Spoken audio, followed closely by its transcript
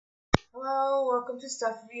Hello, welcome to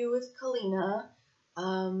Stuff Review with Kalina.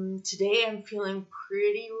 Today I'm feeling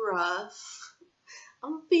pretty rough.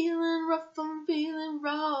 I'm feeling rough, I'm feeling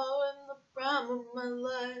raw in the prime of my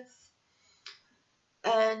life.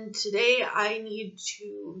 And today I need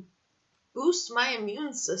to boost my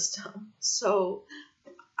immune system. So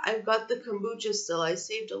I've got the kombucha still. I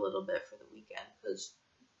saved a little bit for the weekend because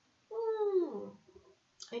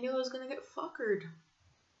I knew I was going to get fuckered.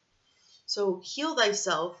 So heal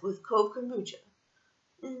thyself with Cove Kombucha.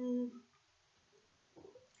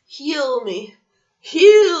 Heal me.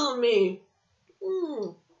 Heal me.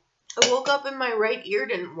 I woke up and my right ear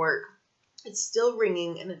didn't work. It's still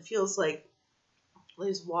ringing and it feels like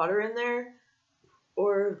there's water in there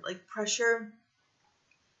or like pressure.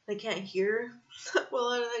 I can't hear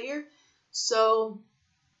well out of that ear. So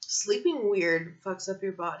sleeping weird fucks up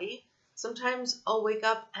your body. Sometimes I'll wake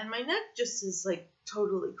up and my neck just is like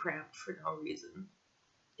totally cramped for no reason.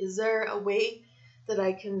 Is there a way that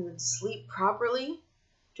I can sleep properly?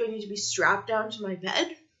 Do I need to be strapped down to my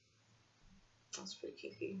bed? That's pretty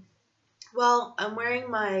kinky. Well, I'm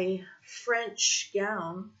wearing my French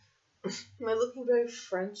gown. Am I looking very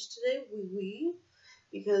French today? Oui.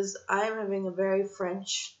 Because I'm having a very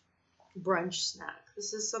French brunch snack.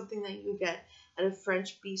 This is something that you get at a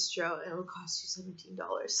French bistro and it will cost you $17.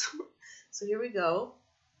 So here we go.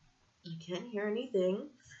 I can't hear anything.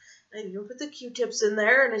 I even put the Q-tips in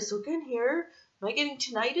there and I still can't hear. Am I getting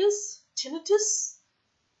tinnitus? Tinnitus?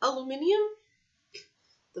 Aluminium?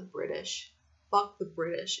 The British. Fuck the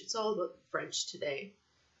British. It's all about the French today.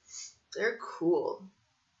 They're cool.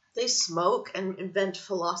 They smoke and invent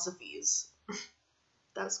philosophies.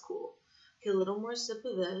 That's cool. Okay, a little more sip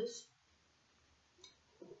of this.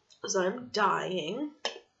 Because I'm dying.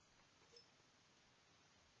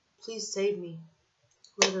 Please save me.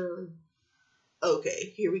 Literally.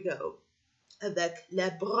 Okay, here we go. Avec la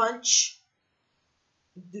brunch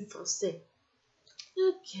du français.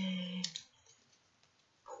 Okay.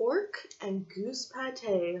 Pork and goose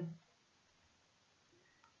pate.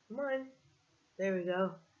 Come on. There we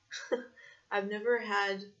go. I've never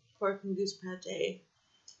had pork and goose pate.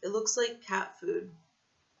 It looks like cat food.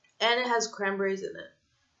 And it has cranberries in it.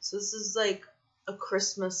 So this is like a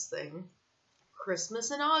Christmas thing.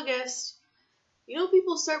 Christmas in August. You know,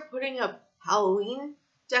 people start putting up Halloween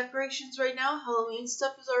decorations right now. Halloween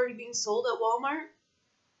stuff is already being sold at Walmart.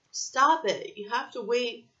 Stop it. You have to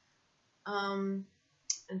wait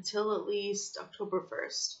until at least October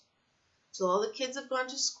 1st. So all the kids have gone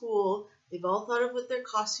to school. They've all thought of what their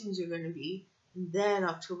costumes are going to be. And then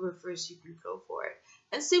October 1st you can go for it.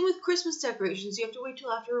 And same with Christmas decorations. You have to wait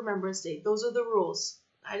till after Remembrance Day. Those are the rules.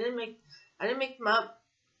 I didn't make them up.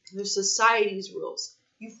 They're society's rules.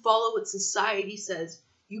 You follow what society says.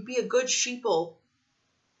 You be a good sheeple.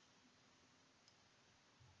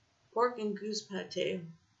 Pork and goose pate.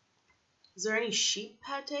 Is there any sheep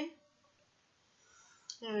pate?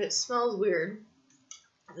 Yeah, it smells weird.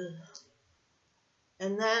 Ugh.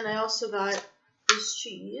 And then I also got this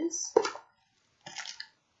cheese.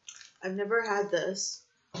 I've never had this.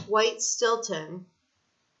 White Stilton.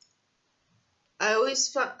 I always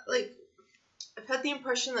felt like I've had the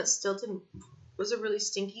impression that Stilton was a really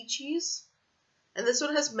stinky cheese. And this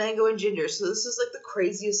one has mango and ginger. So this is like the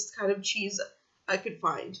craziest kind of cheese I could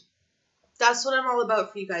find. That's what I'm all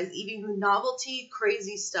about for you guys. Eating the novelty,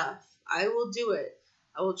 crazy stuff. I will do it.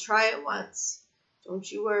 I will try it once. Don't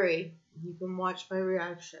you worry. You can watch my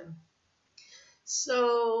reaction.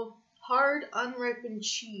 So, hard, unripened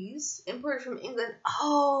cheese. Imported from England.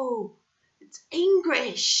 Oh, it's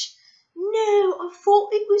English. No, I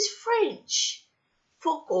thought it was French.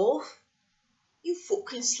 Fuck off. You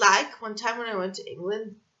fucking slag. One time when I went to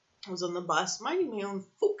England, I was on the bus, minding my own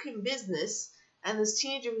fucking business, and this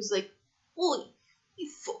teenager was like, "Oi, you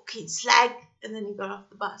fucking slag," and then he got off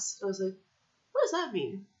the bus. I was like, what does that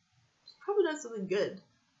mean? It's probably not something good.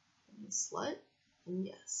 Slut? And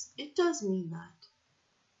yes, it does mean that.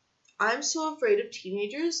 I'm so afraid of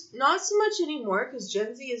teenagers. Not so much anymore, because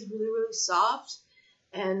Gen Z is really, really soft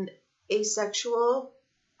and asexual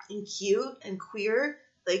and cute and queer.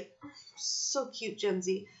 Like, so cute, Gen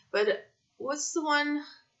Z. But what's the one?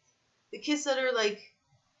 The kids that are like,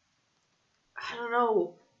 I don't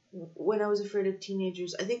know, when I was afraid of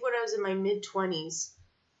teenagers. I think when I was in my mid-20s.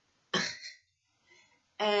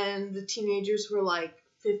 And the teenagers were like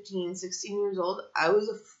 15, 16 years old. I was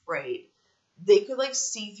afraid. They could like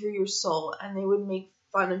see through your soul and they would make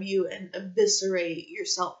fun of you and eviscerate your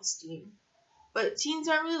self-esteem. But teens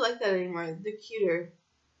aren't really like that anymore. They're cuter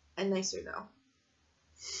and nicer now.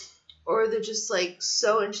 Or they're just like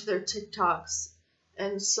so into their TikToks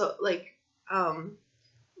and so like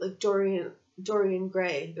Dorian Dorian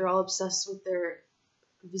Gray. They're all obsessed with their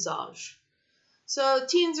visage. So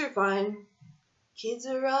teens are fine. Kids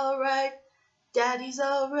are alright. Daddy's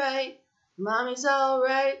alright. Mommy's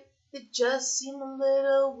alright. They just seem a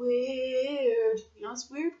little weird. You know what's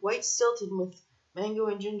weird? White Stilton with mango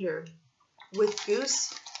and ginger. With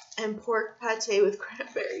goose and pork pate with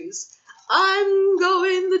cranberries. I'm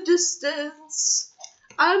going the distance.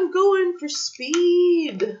 I'm going for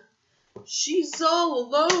speed. She's all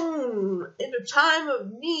alone in a time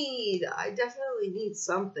of need. I definitely need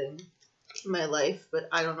something in my life, but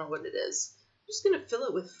I don't know what it is. I'm just going to fill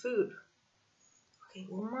it with food. Okay,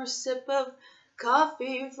 one more sip of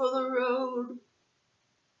coffee for the road.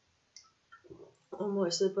 One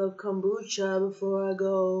more sip of kombucha before I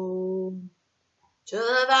go to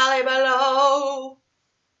the valley below.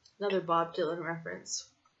 Another Bob Dylan reference.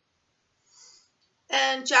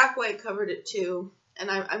 And Jack White covered it too. And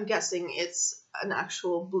I'm guessing it's an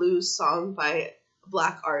actual blues song by a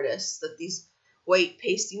black artist that these white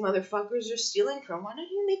pasty motherfuckers are stealing from. Why don't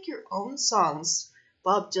you make your own songs,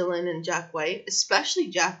 Bob Dylan and Jack White? Especially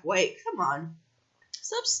Jack White. Come on.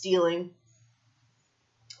 Stop stealing.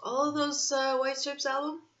 All of those White Stripes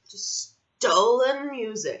album, just stolen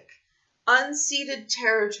music. Unceded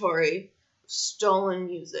territory. Stolen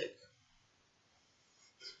music.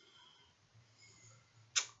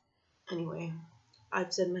 Anyway,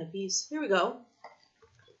 I've said my piece. Here we go.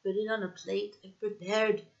 Put it on a plate. I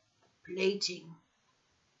prepared plating.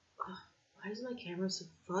 Oh, why is my camera so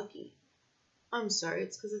fuggy? I'm sorry,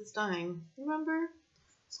 it's because it's dying. Remember?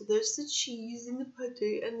 So there's the cheese and the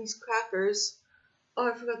pate and these crackers. Oh,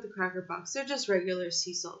 I forgot the cracker box. They're just regular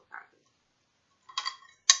sea salt crackers.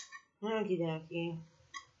 Okie dokie.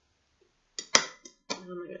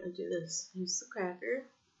 How am I going to do this? Use the cracker.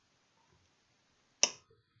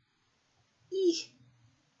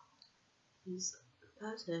 Use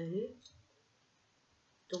the pate.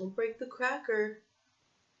 Don't break the cracker.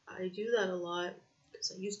 I do that a lot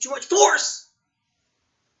because I use too much force.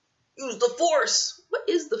 Use the force. What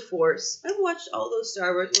is the force? I've watched all those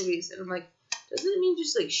Star Wars movies and I'm like, doesn't it mean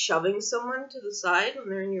just like shoving someone to the side when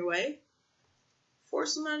they're in your way?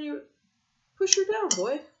 Force them out of your... Push her down,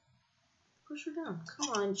 boy. Push her down. Come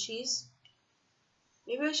on, cheese.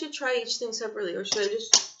 Maybe I should try each thing separately, or should I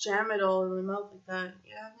just jam it all in my mouth like that?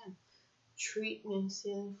 Yeah, I'm gonna treat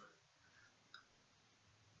myself.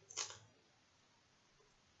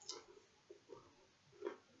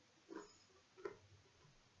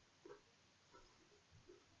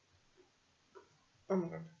 Oh my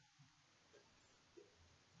god.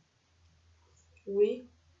 Oui.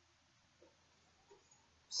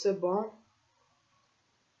 C'est bon.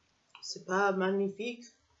 C'est pas magnifique.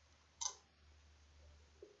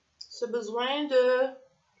 C'est besoin de...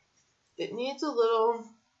 It needs a little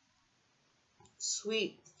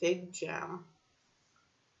sweet fig jam.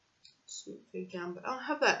 Sweet fig jam, but I don't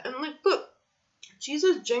have that. And like, look, cheese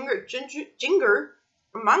has ginger,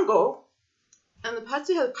 mango, and the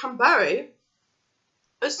pate has cranberry.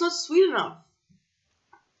 It's not sweet enough.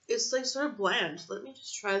 It's like sort of bland. Let me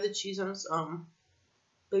just try the cheese on its own.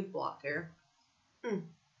 Big block here.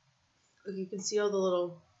 Look, you can see all the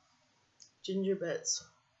little ginger bits.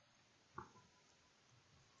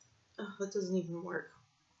 Oh, that doesn't even work.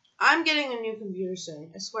 I'm getting a new computer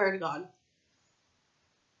soon. I swear to God.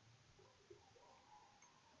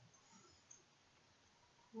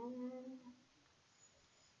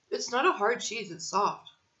 It's not a hard cheese. It's soft.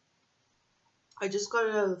 I just got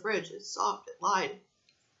it out of the fridge. It's soft. It lied.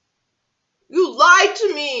 You lied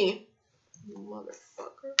to me! You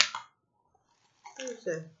motherfucker. What is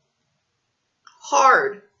it?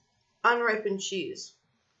 Hard, unripened cheese.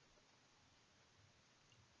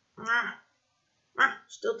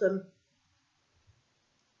 Stilton.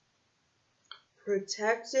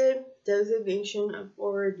 Protected designation of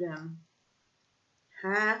origin.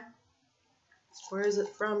 Huh? Where is it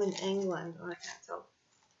from in England? Oh, I can't tell.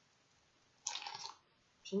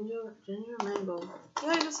 Ginger mango. Yeah,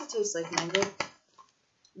 I guess it tastes like mango.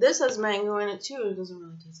 This has mango in it too. It doesn't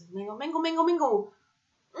really taste like mango. Mango.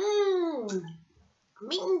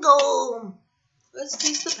 Mango. Let's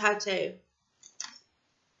taste the pate.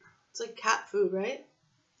 It's like cat food, right?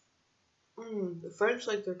 The French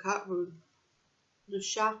like their cat food. The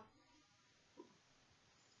chat.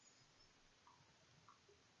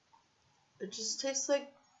 It just tastes like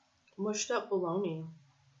mushed up bologna.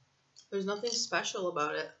 There's nothing special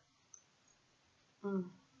about it.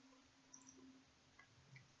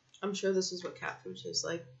 I'm sure this is what cat food tastes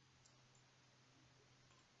like.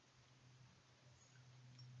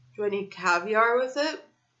 Do I need caviar with it?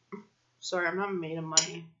 Sorry, I'm not made of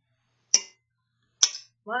money.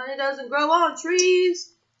 Money doesn't grow on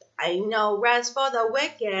trees. Ain't no rest for the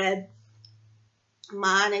wicked.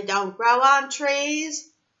 Money don't grow on trees.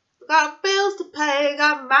 Got bills to pay,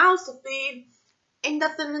 got mouths to feed. Ain't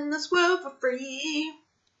nothing in this world for free.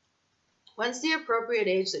 When's the appropriate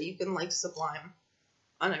age that you can like Sublime?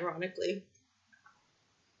 Unironically.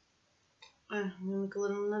 I'm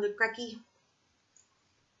gonna make another cracky.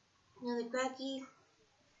 Another cracky.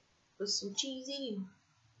 With some cheesy.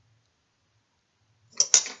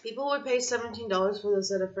 People would pay $17 for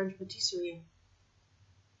this at a French patisserie.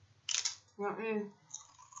 Not me.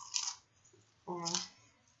 Oh.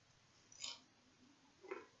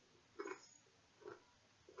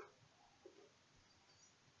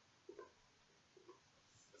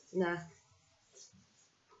 Nah.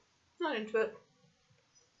 Not into it.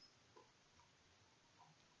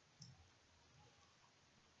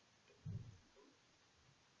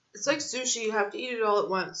 It's like sushi, you have to eat it all at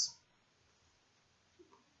once.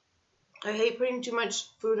 I hate putting too much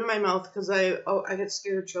food in my mouth because I get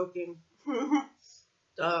scared of choking.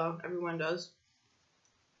 Duh, everyone does.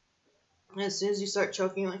 And as soon as you start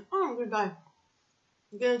choking, you're like, oh, I'm gonna die.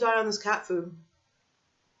 I'm gonna die on this cat food.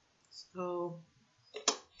 So,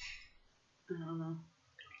 I don't know.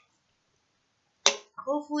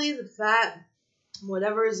 Hopefully the fat,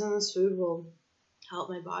 whatever is in this food, will help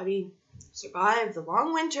my body survive the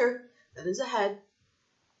long winter that is ahead.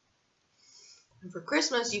 And for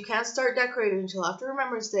Christmas, you can't start decorating until after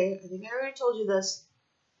Remembrance Day. I think I already told you this.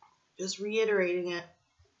 Just reiterating it.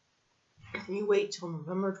 You wait till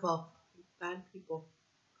November 12th. Bad people.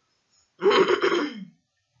 I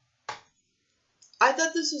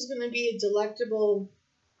thought this was going to be a delectable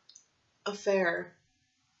affair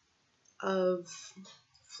of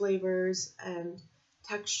flavors and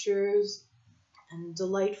textures and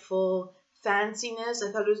delightful fanciness.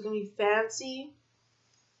 I thought it was going to be fancy.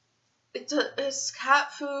 It's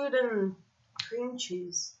cat food and cream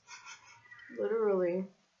cheese. Literally.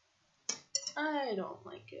 I don't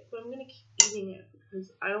like it, but I'm going to keep eating it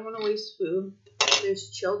because I don't want to waste food. There's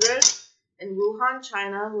children in Wuhan,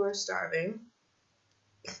 China who are starving.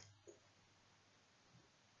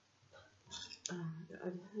 Oh my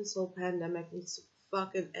god, this whole pandemic needs to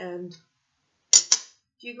fucking end.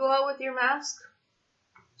 Do you go out with your mask?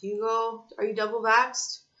 Are you double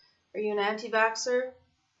vaxxed? Are you an anti-vaxxer?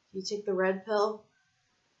 Do you take the red pill?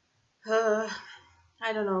 I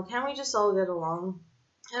don't know. Can't we just all get along?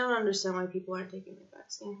 I don't understand why people aren't taking the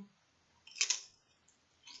vaccine.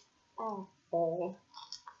 Oh.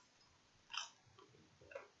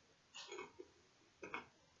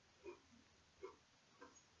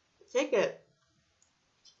 Take it.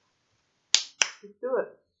 Let's do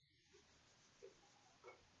it.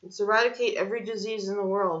 Let's eradicate every disease in the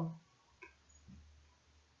world.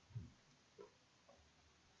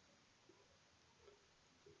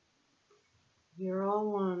 You're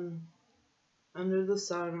all one. Under the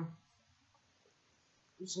sun.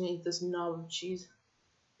 I'm just gonna eat this knob of cheese.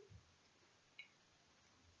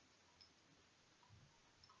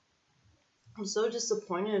 I'm so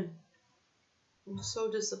disappointed. I'm so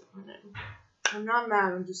disappointed. I'm not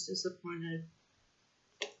mad, I'm just disappointed.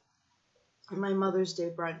 In my Mother's Day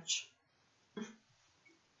brunch.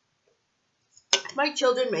 If my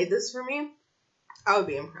children made this for me, I would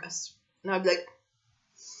be impressed. And I'd be like,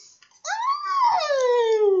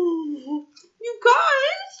 oh, you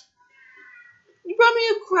guys? You brought me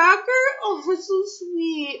a cracker? Oh, that's so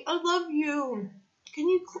sweet. I love you. Can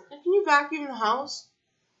you vacuum the house?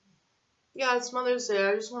 Yeah, it's Mother's Day.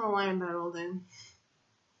 I just want to lie in bed all day.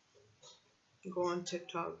 Go on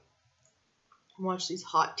TikTok and watch these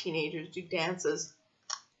hot teenagers do dances.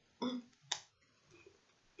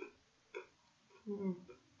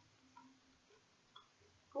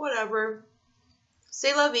 Whatever.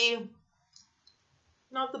 C'est la vie.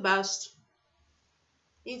 Not the best.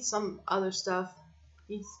 Eat some other stuff.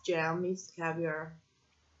 Eat jam. Eat caviar.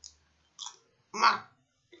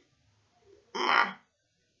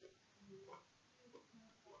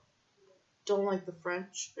 Don't like the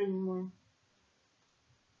French anymore.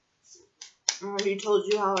 I already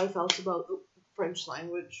told you how I felt about the French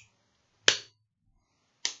language.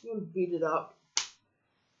 I'm gonna beat it up.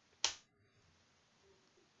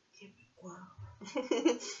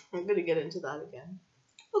 I'm gonna get into that again.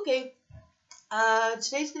 Okay.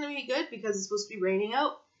 Today's gonna be good because it's supposed to be raining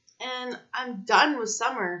out, and I'm done with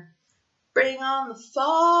summer. Bring on the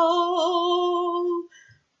fall.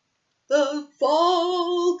 The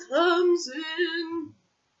fall comes in.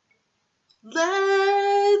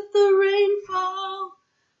 Let the rain fall.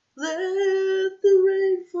 Let the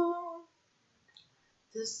rain fall.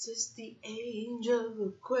 This is the age of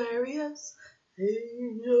Aquarius.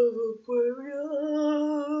 Age of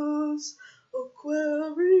Aquarius.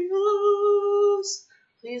 Aquarius.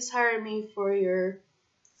 Please hire me for your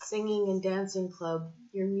singing and dancing club,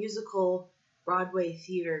 your musical Broadway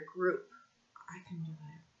theater group. I can do it.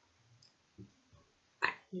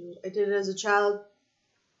 I did it as a child.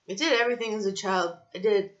 I did everything as a child. I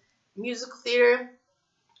did musical theater,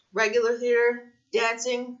 regular theater,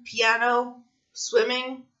 dancing, piano,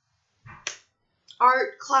 swimming,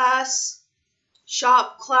 art class,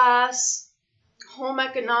 shop class, home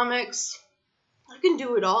economics. I can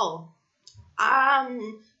do it all.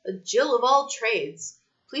 I'm a Jill of all trades.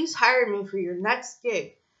 Please hire me for your next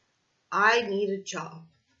gig. I need a job.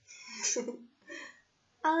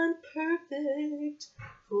 I'm perfect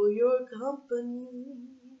for your company.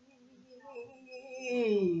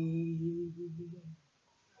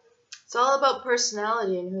 It's all about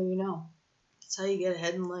personality and who you know. That's how you get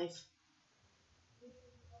ahead in life.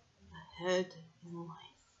 Ahead in life.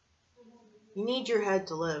 You need your head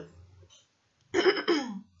to live.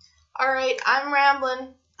 Alright, I'm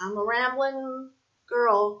rambling. I'm a rambling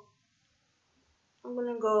girl. I'm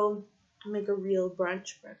gonna go make a real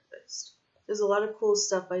brunch breakfast. There's a lot of cool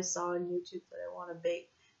stuff I saw on YouTube that I want to bake.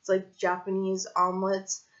 It's like Japanese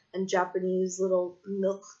omelets and Japanese little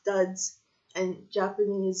milk duds and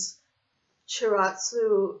Japanese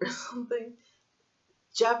churratsu or something.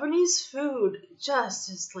 Japanese food just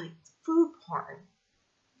is like food porn.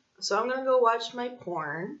 So I'm gonna go watch my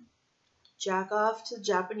porn, jack off to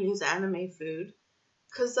Japanese anime food,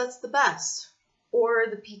 because that's the best. Or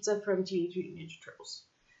the pizza from Teenage Mutant Ninja Turtles.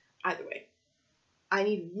 Either way, I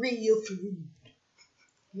need real food.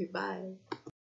 Goodbye.